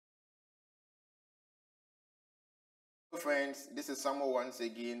Friends, this is Samuel once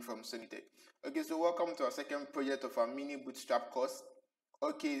again from Sonitech. Okay, so welcome to our second project of our mini Bootstrap course.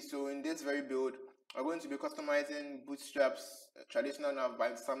 Okay, so in this very build, we're going to be customizing Bootstrap's traditional nav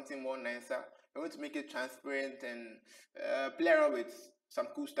by something more nicer. We're going to make it transparent and play around with some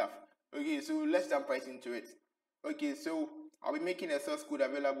cool stuff. Okay, so let's jump right into it. Okay, so I'll be making a source code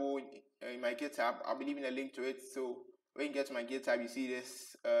available in my GitHub. I'll be leaving a link to it. So when you get to my GitHub, you see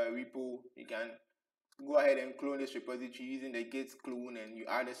this repo. You can go ahead and clone this repository using the git clone, and you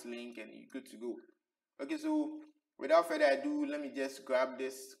add this link and you're good to go. Okay, so without further ado, let me just grab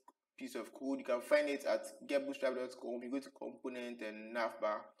this piece of code. You can find it at getbootstrap.com. You go to component and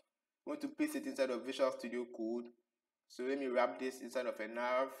navbar. You want to paste it inside of Visual Studio Code. So let me wrap this inside of a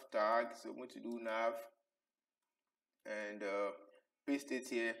nav tag. So I'm going to do nav and paste it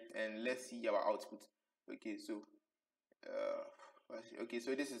here, and let's see our output. Okay, so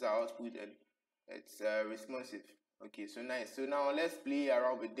so this is our output and it's responsive. Okay, so nice. So now let's play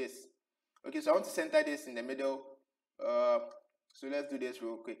around with this. Okay, so I want to center this in the middle. So let's do this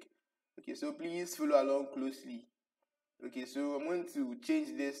real quick. Okay, so please follow along closely. Okay, so I'm going to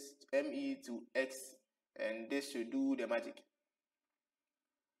change this ME to X, and this should do the magic.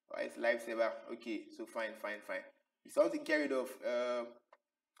 It's lifesaver. Okay, so fine. So I want to get rid of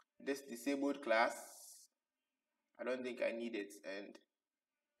this disabled class. I don't think I need it, and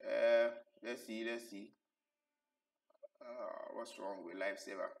let's see what's wrong with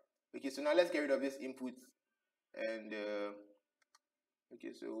lifesaver. Okay, so now let's get rid of this input, and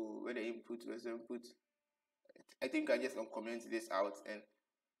okay, so where the input was input, I think I just uncomment this out, and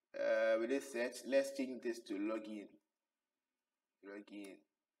with this search, let's change this to login. Okay,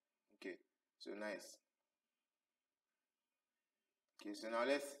 so nice. Okay, so now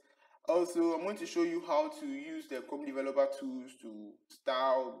let's also, I'm going to show you how to use the Chrome developer tools to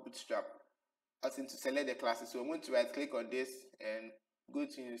style Bootstrap, as in to select the classes. So I'm going to right click on this and go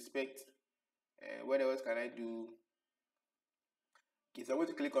to inspect, and what else can I do? Okay, so I'm going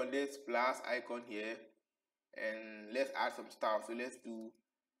to click on this plus icon here, and let's add some style. So let's do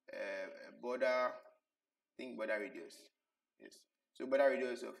border, I think border radius. Yes, so border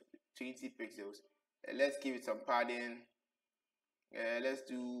radius of 20 pixels. Let's give it some padding. Let's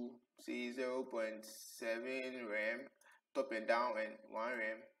do say 0.7 rem top and down, and 1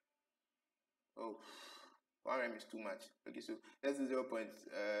 rem. Oh, 1 rem is too much. Okay, so let's do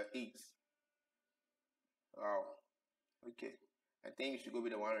 0.8. Wow. Okay, I think you should go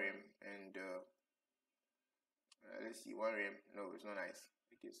with the 1 rem, and let's see, 1 rem. No, it's not nice.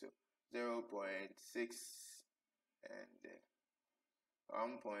 Okay, so 0.6 and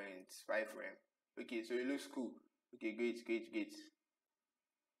 1.5 rem. Okay, so it looks cool. Okay, great.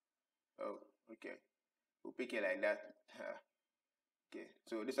 Oh, okay, we'll pick it like that. Okay,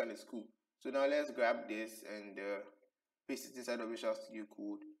 so this one is cool. So now let's grab this and paste it inside of Visual Studio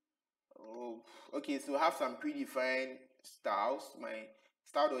Code. Oh, okay, so I have some predefined styles. My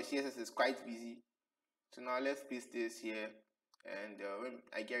style.css is quite busy. So now let's paste this here, and when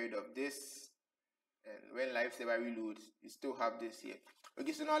I get rid of this, and when lifesaver reloads, you still have this here.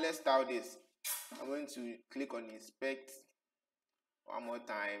 Okay, so now let's style this. I'm going to click on inspect one more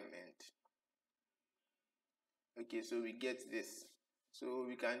time, and okay, so we get this. So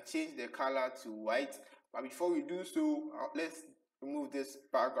we can change the color to white, but before we do so, let's remove this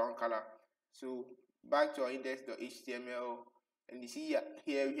background color. So back to our index.html, and you see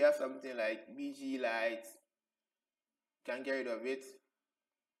here we have something like BG light. Can get rid of it.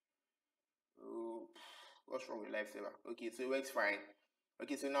 Oh, what's wrong with lifesaver? Okay, so it works fine.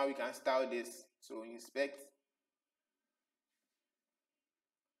 Okay, so now we can style this. So inspect.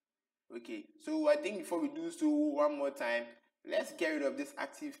 Okay, so I think before we do so, one more time, let's get rid of this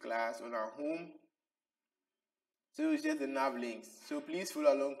active class on our home. So it's just the Nav Links. So please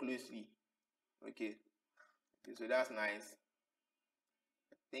follow along closely. Okay, so that's nice.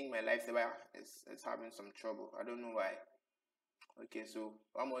 I think my lifesaver is having some trouble. I don't know why. Okay, so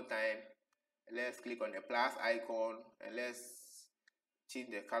one more time, let's click on the plus icon, and let's change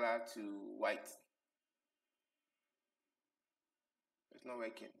the color to white. It's not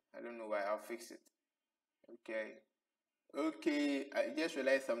working. I don't know why. I'll fix it. Okay, I just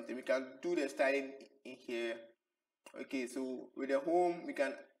realized something. We can do the styling in here. Okay, so with the home, we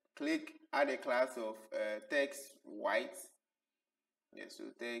can click add a class of text white. Yes, so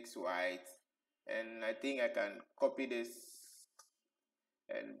text white, and I think I can copy this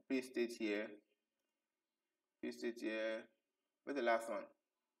and paste it here. Where's the last one?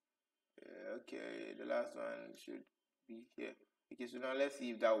 Okay, the last one should be here. Okay, so now let's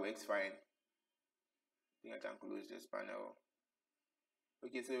see if that works fine. I think I can close this panel.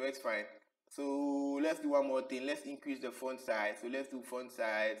 Okay, so it works fine. So let's do one more thing. Let's increase the font size. So let's do font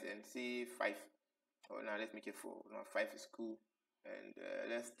size and say 5. Oh, now let's make it 4. Now 5 is cool. And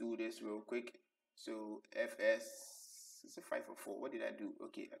let's do this real quick. So fs, is it 5 or 4? What did I do?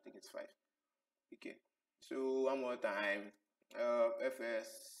 Okay, I think it's 5. Okay, so one more time.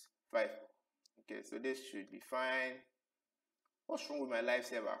 Fs 5. Okay, so this should be fine. What's wrong with my live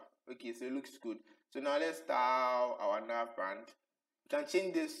server? Okay, so it looks good. So now let's style our nav brand. You can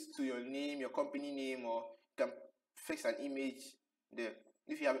change this to your name, your company name, or you can fix an image there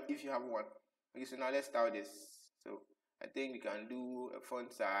if you have one. Okay, so now let's style this. So I think we can do a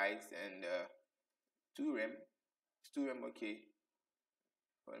font size and 2 rem. It's 2 rem, okay.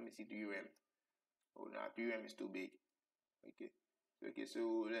 Well, let me see 3 rem. Oh, no, 3 rem is too big. Okay,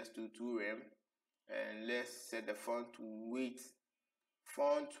 so let's do 2 rem and let's set the font weight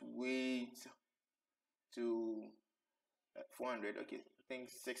to 400. Okay, I think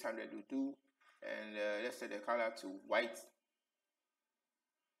 600 will do. And let's set the color to white.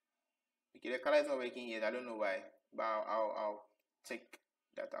 Okay, the color is not working yet. I don't know why, but I'll check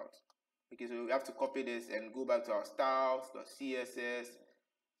that out. Okay, so we have to copy this and go back to our styles.css.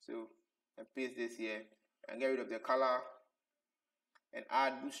 So and paste this here and get rid of the color and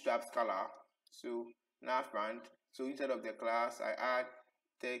add Bootstrap's color. So nav brand. So instead of the class, I add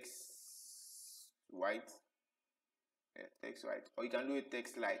text white. Yeah, text white. Or you can do it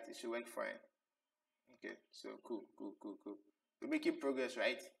text light. It should work fine. Okay, so cool. We're making progress,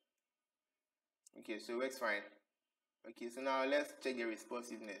 right? Okay, so it works fine. Okay, so now let's check the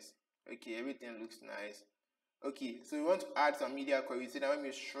responsiveness. Okay, everything looks nice. Okay, so we want to add some media queries. So now when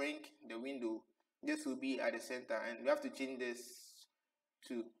we shrink the window, this will be at the center, and we have to change this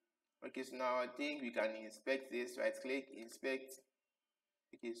to. Okay, so now I think we can inspect this. Right click, inspect.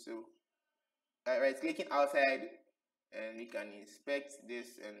 Okay, so right clicking outside, and we can inspect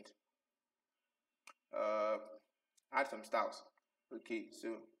this and add some styles. Okay,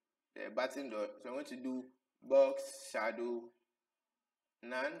 so the button dot. So I'm going to do box shadow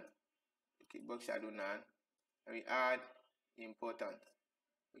none. Okay, box shadow none, and we add important.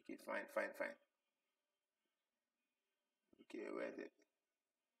 Okay, fine. Okay, where is it?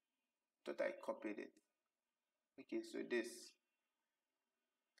 Thought I copied it. Okay, so this.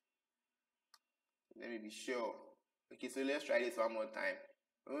 Let me be sure. Okay, so let's try this one more time.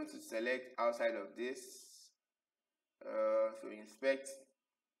 I'm going to select outside of this. So inspect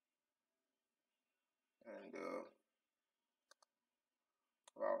and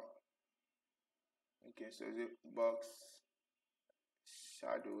wow. Okay, so is it box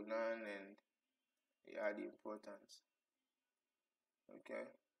shadow none and we add the importance.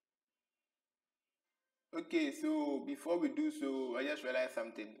 Okay, so before we do so, I just realized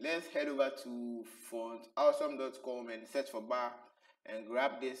something. Let's head over to fontawesome.com and search for bar and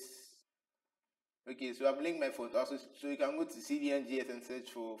grab this. Okay, so I've linked my font also, so you can go to CDNJS and search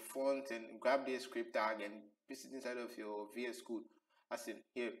for font and grab this script tag and paste it inside of your VS Code, as in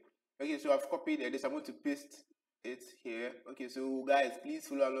here. Okay, so I've copied this. I'm going to paste it here. Okay, so guys, please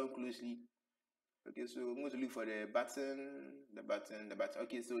follow along closely. Okay, so I'm going to look for the button.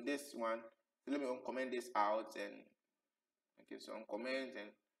 Okay, so this one. So let me uncomment this out and okay, so uncomment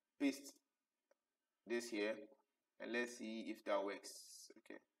and paste this here and let's see if that works.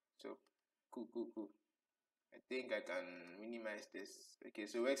 Okay, so cool. I think I can minimize this. Okay,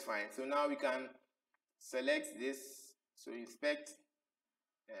 so it works fine. So now we can select this. So inspect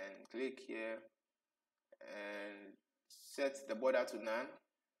and click here and set the border to none.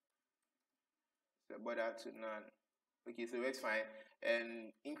 Okay, so it works fine.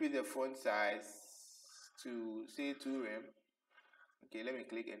 And increase the font size to say 2 rem. Okay, let me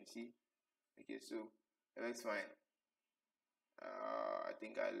click and see. Okay, so it works fine. I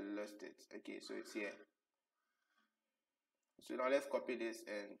think I lost it. Okay, so it's here. So now let's copy this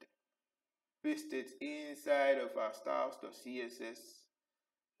and paste it inside of our styles.css.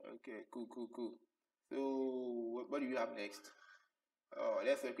 Okay, cool. So what do you have next?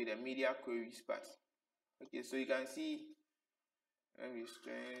 Let's work with the media queries part. Okay, so you can see, let me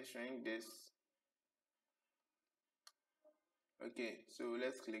shrink this. Okay, so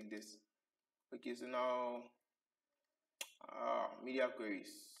let's click this. Okay, so now media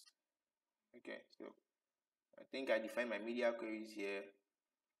queries. Okay, so I think I define my media queries here,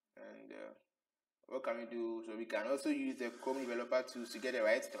 and what can we do? So we can also use the Chrome developer tools to get the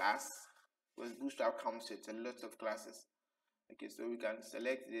right class, because Bootstrap comes with a lot of classes. Okay, so we can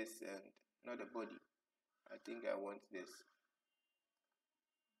select this and not the body. I think I want this.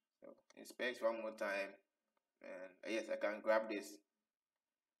 So inspect one more time, and yes, I can grab this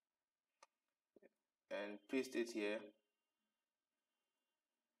and paste it here.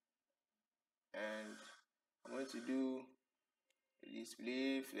 going to do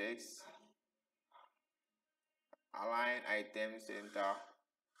display flex, align item center,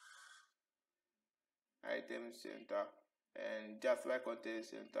 and justify content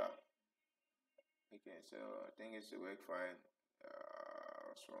center. Okay, so I think it should work fine.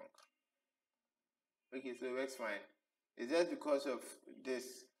 What's wrong? Okay, so it works fine. It's just because of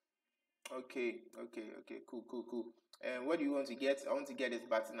this. Okay, cool. And what do you want to get? I want to get this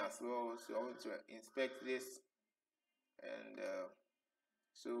button as well, so I want to inspect this, and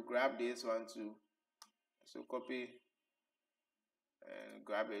so grab this one too. So copy and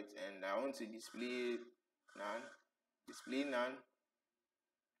grab it, and I want to display none.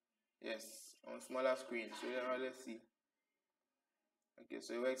 Yes, on smaller screen. So let's see. Okay,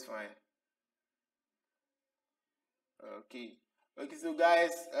 so it works fine. Okay, so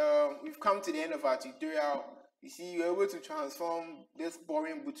guys, we've come to the end of our tutorial. You see, you're able to transform this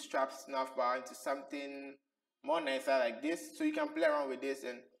boring Bootstrap Navbar into something more nicer like this, so you can play around with this.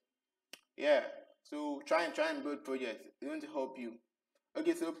 And yeah, so try and build projects. It's going to help you.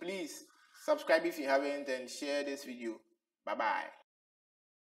 Okay, so please subscribe if you haven't, and share this video. Bye bye.